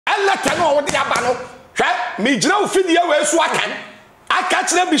letter no wo de aba no hwe me gina ofidie we so akan aka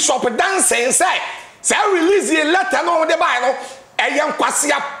kire Bishop Danson say release the letter no wo de ba no eyen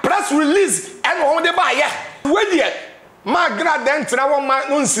kwase press release and wo de ba ye we die ma Agradaa ntra wo ma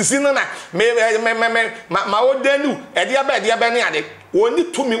no nsisi no na ma odenu e de ba ne ade woni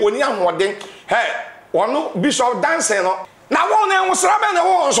tumi woni ahoden ono Bishop Danson no na wo na enwosra be na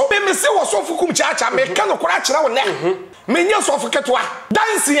wo so be me se wo Prophet Kumchacha me ka no kora kire wo ne me nya Prophet ketwa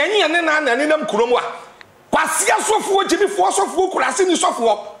Danson enye ne na nam kurom a kwase asofo ogibifo sofo kurase ni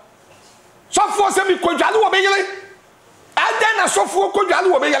sofo se mi kodwale wo be yele adan na sofo kodwale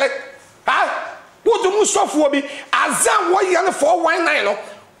wo be yele ha wotumu sofo bi azan wo yele 419 no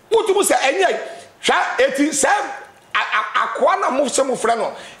wotumu se enye hwa eti se akwa na mo se mo frɛ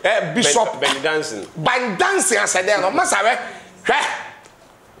no Bishop Benny Danson asede no masawe hwa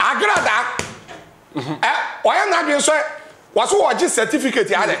Agradaa oya na bi so waso wo gi certificate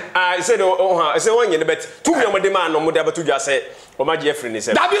ya de I said I said one year bet two me omode man no mo de abeto dwa se o ma je free ni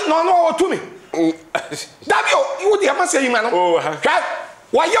se dabi no to me dabi you dey am say man no hwa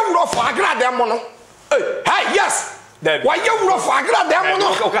wa ye wuro for Agradaa mo no hey yes wa ye wuro for Agradaa mo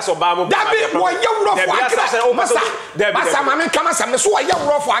no o ka so ba mo dabi wa ye wuro for Agradaa masa ma me kama sam so wa ye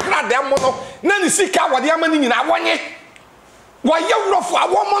wuro for Agradaa mo no na ni sika wode amani nyina wonye wa ye wuro for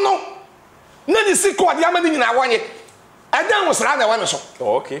awo mo no na ni sika wode amani nyina wonye Adan was rather one so.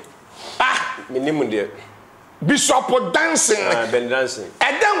 Oh, okay. Minimum dear. Bishop Danson. Benny Danson.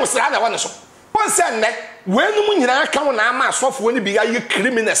 Adan was rather one so. One said, when you mean I come on, I'm a soft when you be a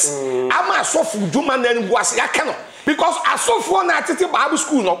criminals. I'm a soft human and was ya cannot. Because I saw for an attitude Bible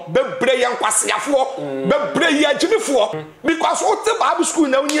school, no, but pray and pass ya for, but pray ya Jimmy for. Because what the Bible school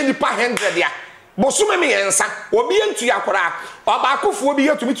now near the par hundred there. Bosume me ensa obi entu yakora obakofo obi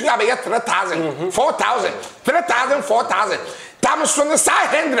yetu to abeye 3000 4000 3000 4000 tam so ne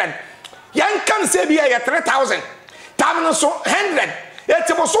 100 yan kan se bi ya 3000 tam no so 100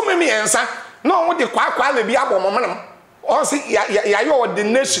 eti bosume me ensa no wo de kwa le bi abomomam o se ya your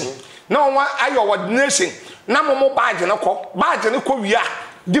ordination no wa ayo ordination na mo badge ne ko wi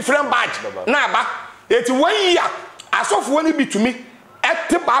different badge na ba eti 1 year asofo ni bitumi at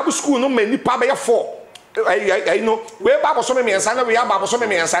the Bible school no many paba 4 I know where Bible so me answer we have Bible so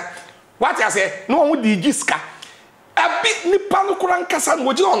me answer what I say no one di giska a bit ni panu kuran kasa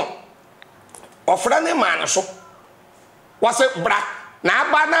no gi ono ofra ne man so was bra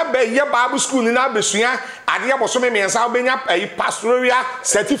na ba na be ye Bible school ni na besua ade Bible so me answer obenya pastoral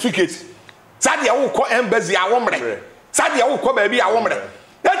certificate sade wo ko embassy awomre sade wo ko ba bi awomre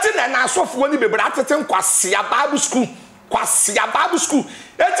eti na asofo ni bebra atete kwase Bible school kwase Bible school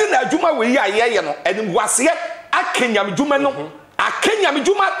eti na adwuma we yi ayeye no enim wase akenyam dwuma no akenyam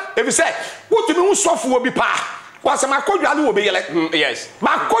dwuma ebi say wotumi hu sofo obi pa wase makodwale wo be yele yes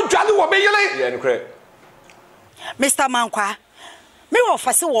makodwale wo be yele yeah correct Mr. Mankwa me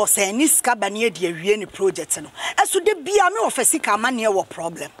ofase wo say ni sika bane ade awie ni project no eso de bia me ofase ka mane wo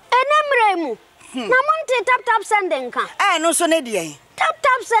problem enemre mu na monte tap sending kan no so ne de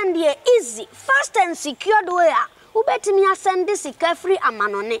tap send here easy fast and secured way ubetimi send this free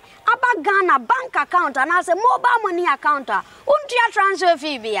amanone aba Ghana bank account and as a mobile money account untia transfer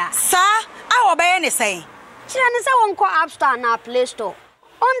fee bia sa awo be ne say kire ne say won ko App Store na Play Store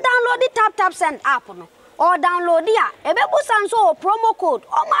on download the tap send app no or download ya ebebusan so promo code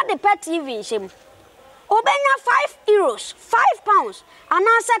o ma de pet TV nshim obenya €5 £5 and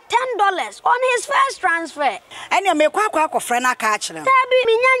answer $10 on his first transfer ene me kwa friend aka akire tabi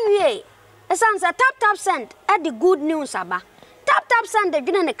minyanwie esanse tap send at the good news aba tap send the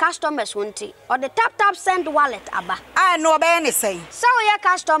gene customers wonti or the tap send wallet aba no be ne say so your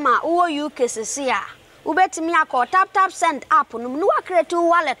customer wo UK sisi a ubetimi akọ tap send app no no create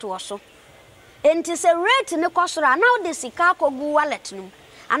wallet wo so enti se rate ne kosora now the sika kogu wallet no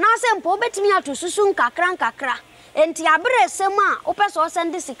anase mpo ubetimi atususu nkakra enti abre sema opeso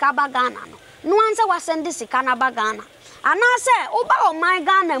send sika ba Ghana no anse wa send sika na ba Ghana anase uba o my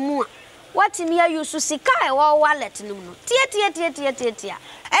Ghana mu what me use sika e wo wallet no tie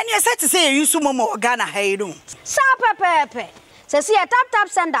ene set say use momo Ghana hairu sa pepepe se see tap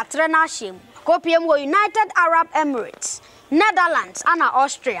send that trainer shim kopiem wo United Arab Emirates Netherlands and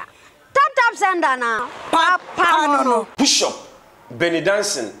Austria tap send na papa no Bishop Benny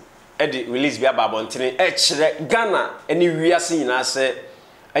Danson edi release bia babontene e kire Ghana eni wiase nyina se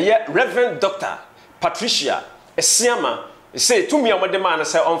eye Reverend Dr. Patricia Esiama say to me amade man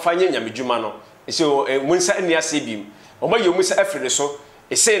say onfa nyamedwuma no say munsa ani ase bim omaye musa afre so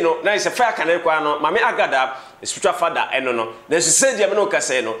say no na say fa kan kwa no mame Agradaa spiritual father eno no na say dia me no ka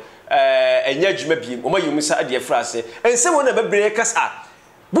say no enya dwuma bim omaye musa ade afra ase ense wona bebre kasa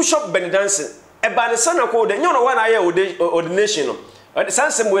Bishop Benny Danson eba ne sana ko de nyo no wa na ye ordination no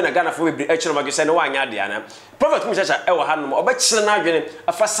sansem we na Ghana fo be ekire ma gese ne wa anya de ana Prophet Kumchacha e wo hanom obekire na adwene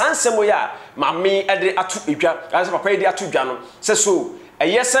afa sansem we ya mame ede atu edwa ase papa ede atu dwa no se so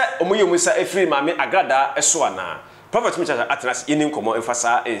eye se omoyemu sa efiri mame Agradaa eso ana Prophet Kumchacha atras yini nkomo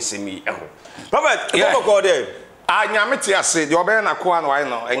emfasa ensemi eho Prophet ko ko de anyame te ase de obey na ko ano ai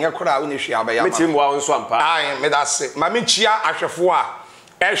no enye kora wo ne hwe abaya ma metim wa nso ampa ai me da se mame chia ahwefo a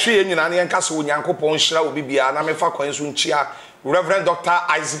ehwe ye nyina ne enka so onyankopon hyira obi bia na me fa kwan so nchia Reverend Dr.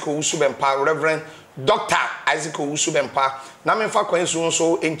 Isaac Owusubempa Reverend Dr. Isaac Owusubempa na me fa kwan so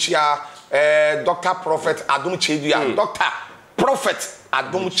nso enchia Dr. Prophet Adom Chedua Dr. Prophet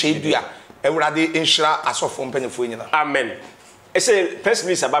Adom Chedua ewrade enhyira asofo mpanifo nyina amen ese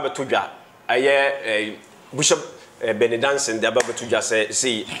personally sababe todwa aye Bishop Benny Danson the above todwa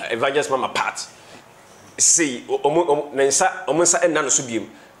say evangelist mama part see omonsa enna no so biem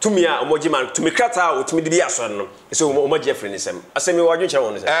tumi a omoji man tumi krata o tumi di aso no so omoji afre ni sem asemi wadwen kire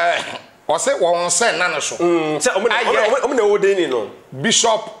won se o se won se na no so se omna odeni no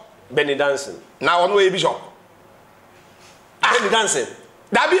Bishop Benny Danson na won we bishop Benny Danson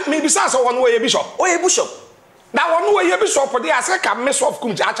da bi me bisa so won we bishop o ye bishop da won we bishop dey ase ka me so of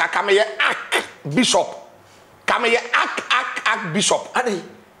Kumchacha ka me ye ak bishop ka me ye ak bishop ade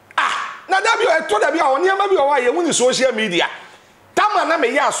na da bi o to da bi a won yema bi o wa ye woni social media tama na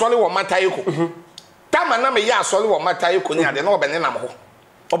me ya asole wo matayeko tama na me ya asole wo matayeko ni ade na obene nam ho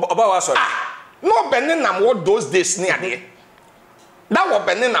oba wa asole no obene nam wo those days ni ade da wo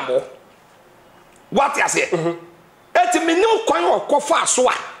obene nam ho what you say eti menim kwan wo kofa aso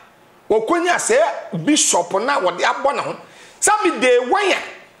a wo konya se bishop na wo de abo na ho sami de wanya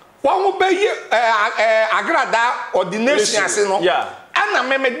wo ho be yi Agradaa ordination ase no ana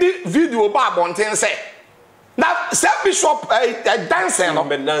me di video ba abonten se na se Bishop Danson no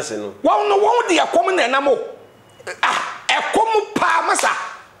Ben Danson no won de yakom na enamo ekom pa masa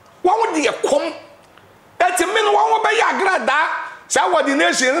won de yakom eti me no won be ya Agradaa sa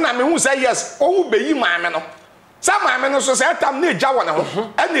ordination na me hu say yes won be yi maame no sa maame no so say tam na eja won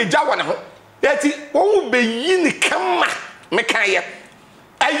ho na eja won ho eti won be yi ni kama me kan ye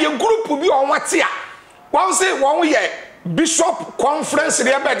aye group bi on wate a won say won ye Bishop conference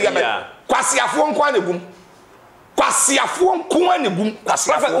re be de be kwasiafo nko anegum kwasiafo nko anegum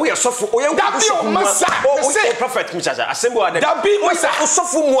Prophet we sofo o ye Prophet Kumchacha assemble ade da bi masa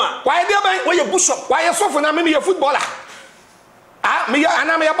sofo mu a why de ben we ye bishop why ye sofo na me ye footballer me ye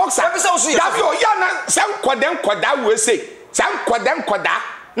ana me ye boxer da bi o ya na se nkoda we say se nkoda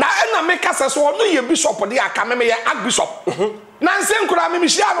na na me kasa so no ye bishop de aka me ye archbishop na nse nkura me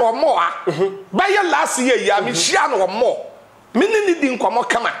hia no mo a ba ye last year ya me hia no mo me ni di nkomo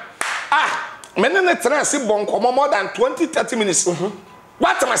kama me ne trance bon nkomo more than 20-30 minutes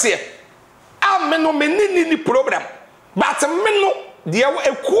what am I say me no me ni program but me no de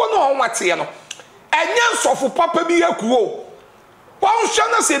ekuo no on wate no enye nsofo papa bi ekuo won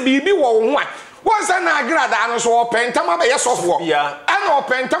hwa na se bibi wo ho a won sa na Agradaa no so opentama be ye sofo ana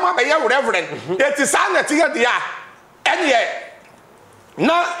opentama be ye reverend eti sa na ti ye dia ene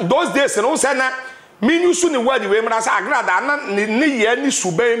na those days no say na minusu ni wadi we mra sa Agradaa na ni ye ni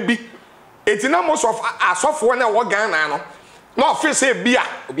suban bi eti na most of asofo na wo Ghana no na office bia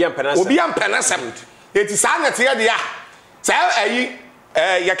obi ampenasem eti sa na ti ye dia sa ayi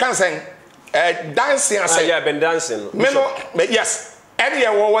ye kan sen dancing say yeah Ben Danson me no yes ene ye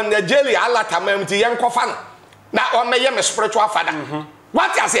wo Nigeria alata mamti ye nkofa no na o me ye me spiritual father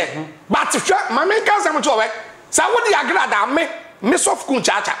what you say but mama kan sam to we sa wo di Agradaa me sof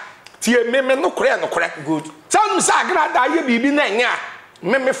Kumchacha tie me no kore good some sa Agradaa ye bibi na nya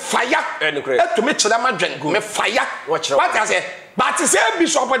me fire eto me chira madwen me fire what you say but say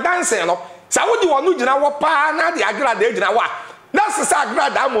Bishop Danson no sa wo di wonu gina wo pa na di Agradaa gina wa na sa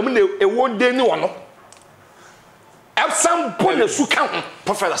Agradaa mom na ewo de ni wono some point su kan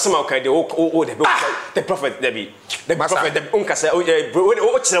Prophet asema okay the prophet the prophet the unka say o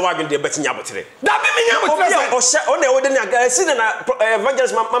kire wa gwen de betinya botere da be me nya botere o na o de na si na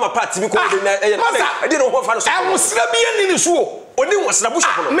evangelist mama part bi ko de na e no ho fa no so e wosra bi ni so oni wosra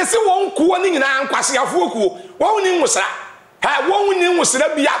bushop no me se won kuo ni nyina nkwasiafo kuo won ni wosra won ni wosra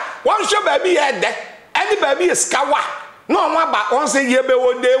bia won hwe ba bi ye de eni ba bi skawa no ba on say ye be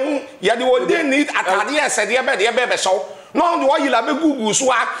wo de hu ye de wo de ni atade ye se de be so no de wo yila be gugu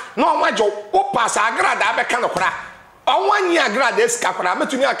so a no ma jo o pass Agradaa be kan kora on wanyi Agradaa ska kora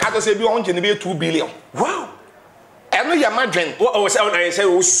metumi aka do say bi on je ne be 2 billion wow eno ye madwen o say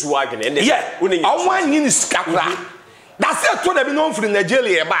o susu agene ende on wanyi ni ska kora that's it to da bi no free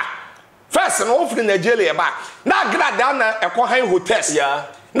Nigeria ba first no free Nigeria ba na Agradaa na ekohan hotels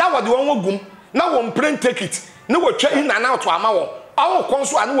na wo de won gum na won print take it na wo twa in and out ama wo awo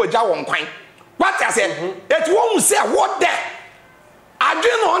konso anu wo gya won kwan what I say it won say what there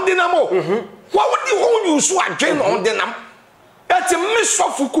adwen on dinam o what would the won use adwen on dinam et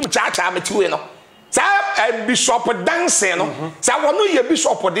Bishop Kumchacha ametiwe no sa Bishop Danson no sa wono ye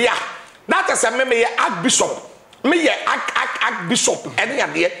bishop de ya that is a me ye archbishop me ye archbishop ene ya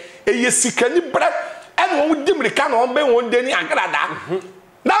de e ye sikani bra ene won di mirika no be won de ni Agradaa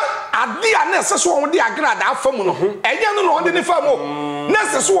na ade a na so won di Agradaa fam no enye no won de ni fam o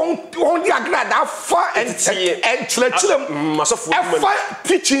na so won di Agradaa fa en chilechilem masofo fa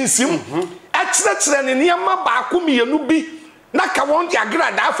teaching sim chilechile ne niam ba ko mienu bi na ka won di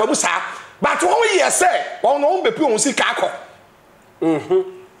Agradaa fam sa but won ye say won no be pi won sika akọ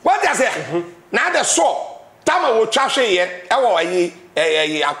what does it na the so tama wo twahwe ye e wo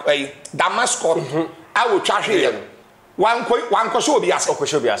ayi Damascus a wo twahwe ye wan ko so obi ase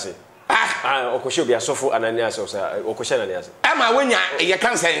okosho bi asofo Ananias o sa okosho Ananias e ma wonya ye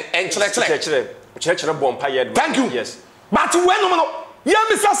kan say enchire bompa ye thank you yes but when no ye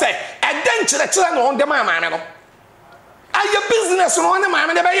mi say e den chire no on dem amane no aye business no on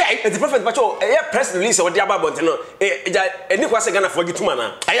amane de be ye the prophet bacho e press release o de ababonte no eni kwase Ghana for gituma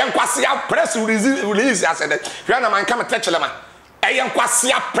na e nkwase ya press release ase de hwa na man kam techele ma e nkwase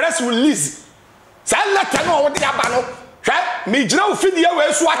ya press release sa letter no o de aba no hwa me gina ofidi ya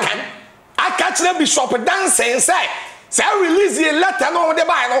we su aka kire Bishop Danson say release the letter no o de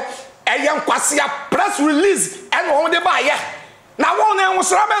ba no e nkwase ya press release e no o de ba ye na won na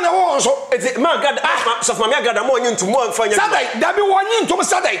enwosra be na won so man God so for me Agradaa mo nyintu mo amfanya sadai da bi won nyintu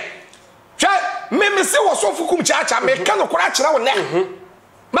sadai hwa me se wo so fukum chacha me ka no kora kire wo ne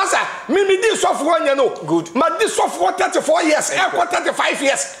masa me di sofu anya no good ma di sofu 34 years e ko 35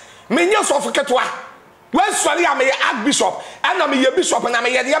 years me nya sofu ketwa when sorry am ye archbishop and am ye bishop na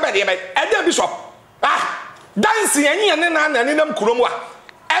me ye de be e de bishop dance yen ne na nam kuromu a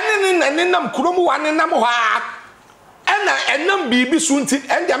ene ne nam kuromu wa ne nam ho a ena enam bibi sunti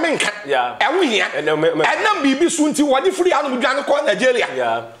ende menka ewo hia enam bibi sunti wodi firi anu dwane ko Nigeria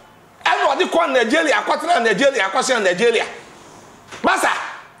ena wodi ko Nigeria kwatena Nigeria kwase Nigeria masa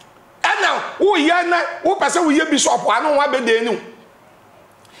ena wo ye na wo pese wo ye bishop anu wa be de nu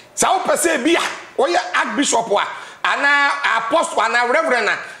sa wo pese bia wo ye archbishop a ana apostle ana reverend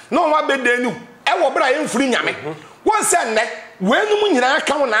no wa be de nu e wo bra ye mfiri nyame won se ne wenum nyina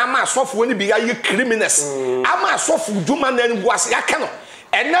ka wo na ama asofo ni bi ya ye criminals ama asofo dwuma na ngu ase ya ka no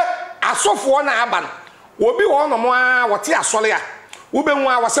ene asofo na aba no obi wo no mo a wote asole a wo be hu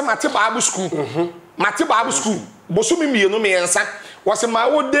a wose mate Bible school mate Bible school bosumi mienu miensa wose ma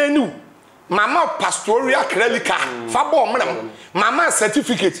wo denu mama pastoral clerical fa bo mram mama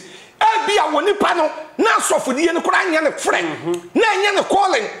certificate e bia woni pa no na asofo die ne kura nya ne friend na nya ne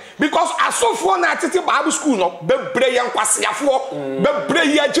calling because asofo na atete Bible school no bebre ye nkwasiafo bebre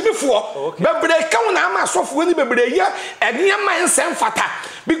ye agimifo bebre kan na ama asofo ni bebre ye eniama nsem fata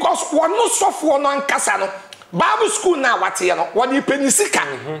because wono sofo no ankasa no Bible school na wate ye no woni penisika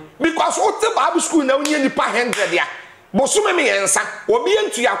because ote Bible school na onye nipa 100 ya bosume me yensa obi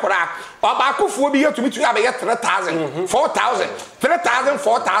entu yakora obakofo obi yetumi tu abe ye 3000 4000 3000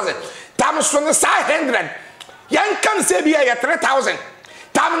 4000 tam so ne 100 yan kan se bi ye 3000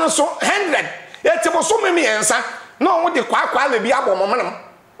 tam no so 100 eti bosume me yensa no wo de kwa le bi abomomam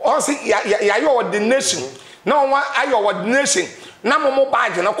o si ya yo ordination no wa ayo ordination na momo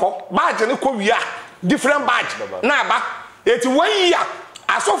badge no ko wi a different badge na ba eti 1 year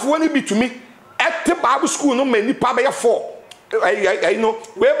asofo ni bitumi at the Bible school no many pa 4 I know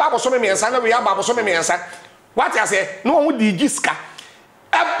we Bible so me ensa na we Bible so me ensa what I say no one di giska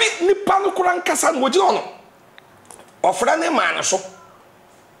a bit nipa no kura nkasa no gina no ofra ne man so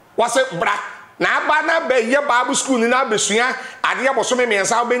was bra na aba na be ye Bible school ni na besua ade ye so me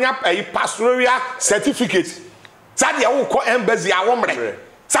ensa obenya pastoral certificate sade wo ko embassy a wo mre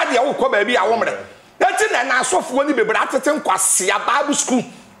sade wo ko ba bi a wo mre eti na asofo ni bebra atete nkwase ya Bible school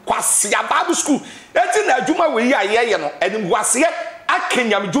kwase ya Bible school eti na adwuma we yi ayeye no enimwase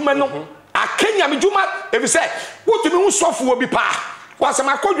akenyam dwuma no akenyam dwuma ebi say wotumi hu sofo obi pa kwase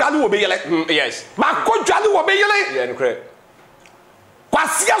makodwale wo be yele yes makodwale wo be yele yeah no correct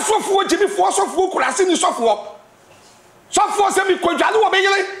kwase ya sofo ogimi fo sofo kurase ni sofo se mi kodwale wo be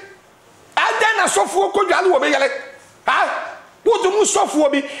yele adan na sofo kodwale wo be yele wotumu sofo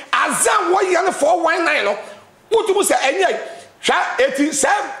obi azan wo yele 419 no wotumu se enye hwa eti se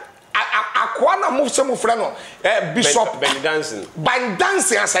akwa na mo se mo frɛ no Bishop Benny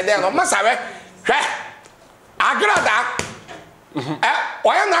Danson asede no masawe hwa Agradaa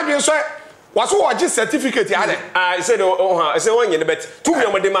oya na bi so Was what just certificate ya I said I said one year bet 2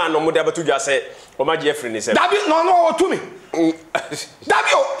 million of demand no more to just say o ma Jeffrey ni say Dabi no to me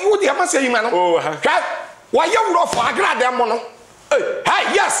Dabi you dey am say man oh why you rough for Agradaa mo no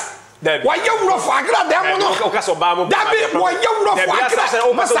hey yes why you rough for Agradaa mo no Dabi why you rough for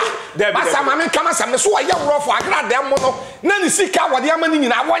Agradaa masa mama kama sam so why you rough for Agradaa mo no na ni sika wode am ni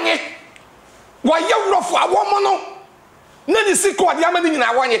nyina wonye why you rough for awo mo no na ni sika wode am ni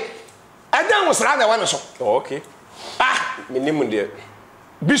nyina wonye Eden was rather one so. Okay. Minimum there.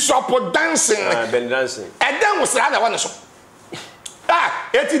 Bishop Benny Danson. Eden was rather one so.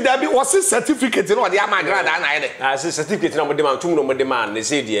 Eti Debbie was a certificate in what the Agradaa na ide. I say certificate na mo demand 2 million mo demand they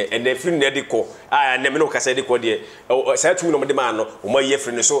say there and the free na dey call. Na me no ka say dey call there. Say 2 million mo demand no o ma ye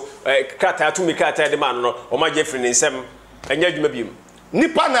free ni so krata 2 million krata demand no o ma ye free ni nsem enya adwuma biem.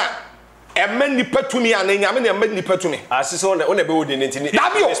 Nipa na Emen nipa tumi ana nyame na emen nipa tumi. Asise ona be wodi ntini.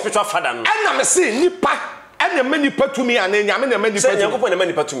 Spiritual father no. Ena me say nipa ena emen nipa tumi ana nyame na emen nipa tumi. Say Nyankopon na emen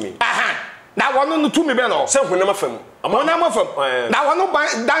nipa tumi. Na wono no tumi be no. Say hunam afam. Honam afam. Na wono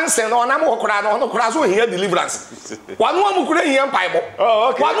dancing no honam hokora no honokora so here deliverance. Wono amukura here Bible. Oh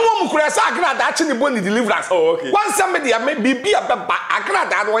okay. Wono amukura sa Agradaa chi ni boni deliverance. Oh okay. One somebody me bibia beba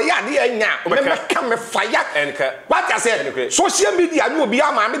Agradaa no ya de anya. Me ka me fire. Enka. What I say? Social media no obi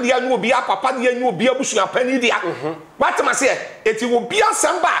ama me de anu obi papa de anu obi abusua pani dia. What I say? Eti obi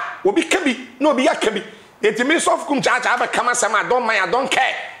asamba, obi kabi, no obi akabi. Eti me Prophet Kumchacha aba kama sama I don't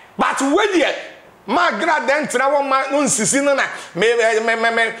care. But when you Agradaa ntina wo ma no nsisi no na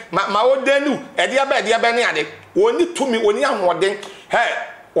ma odenu e dia be ne ade oni tumi oni ahoden he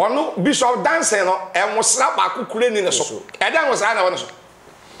ono Bishop Danson no e nwosra ba kokure ni ne so e da nwosra na wo ne so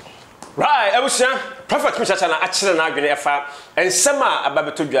right ebusia Prophet Kumchacha na akire na adwene efa ensem a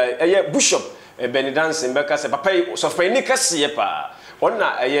ababeto dwa eye Bishop Benny Danson beka se papa so fa ni kase pa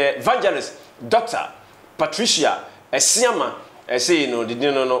onna eye evangelist Dr. Patricia Esiama say no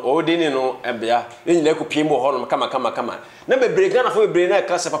didn't know o didn't know ebia enyina ko piem ho no kama na bebrega na fo bebre na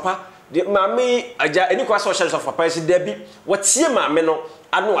ka se papa de maame aja eni kwa social of papa si dabi watie maame no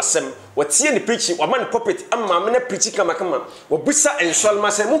anu asem watie ni preaching wa man puppet am maame na preaching kama wo bisa ensolma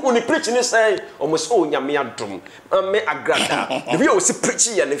se mu ni preaching ni say almost o nyame adom maame Agradaa the way o si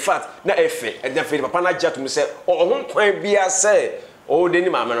preaching ya in fact na efe e da fe papa na jatum se o ho kwan bia say o de ni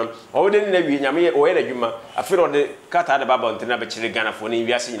maame no o de ni na wi nyame o ye na dwuma afiro de kata de baba ntina be chire Ghana fo ni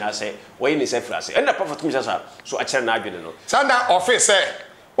wiase nyina se o ye ni se frase and the Prophet Kumchacha so a chire na adwene no sanda office say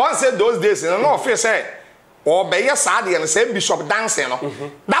one say those days no office say o be ye saade no say Bishop Danson no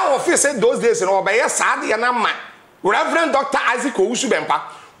that office say those days no o be ye saade na ma Reverend Dr. Isaac Owusu Bempa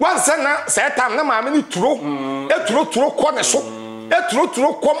one say na say time na maame ni turo turo ko ne so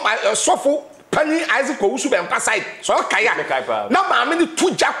turo ko sofo Penny Isaac Owusu Bempa side so kaya na maame ni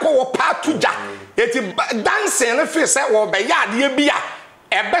tuja ko wo pa tuja eti Danson na fe say wo be ya de bia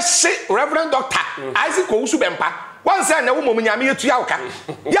e be hye Reverend Dr. Isaac Owusu Bempa one say na wo mom nyame yetua woka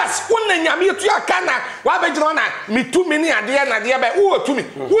yes wonna nyame yetua ka na wa be gino na me tumi ni ade na de be wo tumi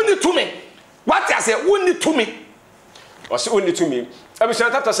wonni tumi what I say wonni tumi o se wonni tumi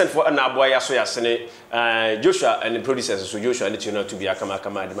Abishan Tata sent for an aboya so yasene Joshua and the producers so Joshua and you know to be a kama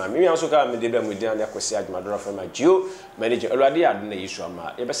de ma me also ka me de dem with and akwesi admadora from my geo manager already ad na yisu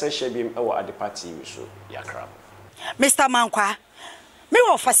ama e be say share bim e wo ade party we so yakra Mr. Mankwa me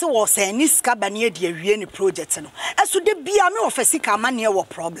wo fase wo say ni sika bane de awie ni project no eso de bia me wo fase ka mane wo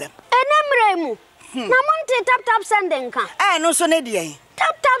problem enemre mu na monte tap send nka no so ne de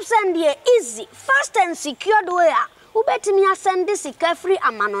tap send dey easy fast and secured way ubetimi send sika free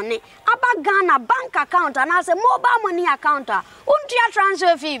amanone aba Ghana bank account and as a mobile money account untia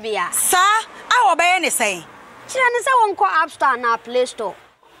transfer fee bia sa awo be ne say kire ne say won ko App Store na Play Store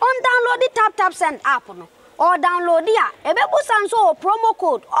on download the tap send app no or download ya ebebusan so promo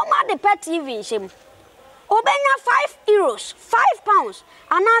code o ma de pet TV nshim obenya €5 £5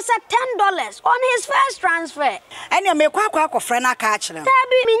 and as $10 on his first transfer ene me kwa friend aka akire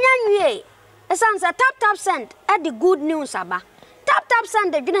tabi minyanwie esanse tap send at the good news aba tap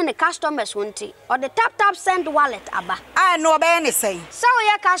send the dwene customers wonti or the tap send wallet aba no be ne say so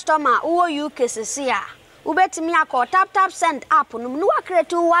your customer wo UK sisi a ubetimi akọ tap send app no no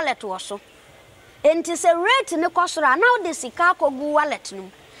create wallet wo so enti se rate ne kosora now the sika kogu wallet no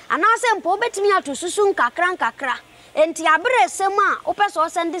anase mpo ubetimi atususu nkakra enti abre sema opeso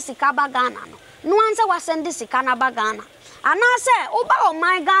send sika ba Ghana no anse wa send sika na ba Ghana anase oba o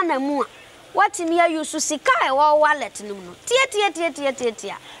my Ghana mu what me use sika e wo wallet no tie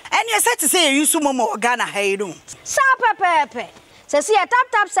ene set say use momo Ghana hairu sa pepepe se see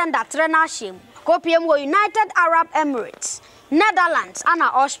tap send that trainer shim kopiem wo United Arab Emirates Netherlands and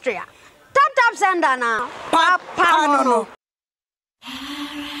Austria Tap send na. Papa no.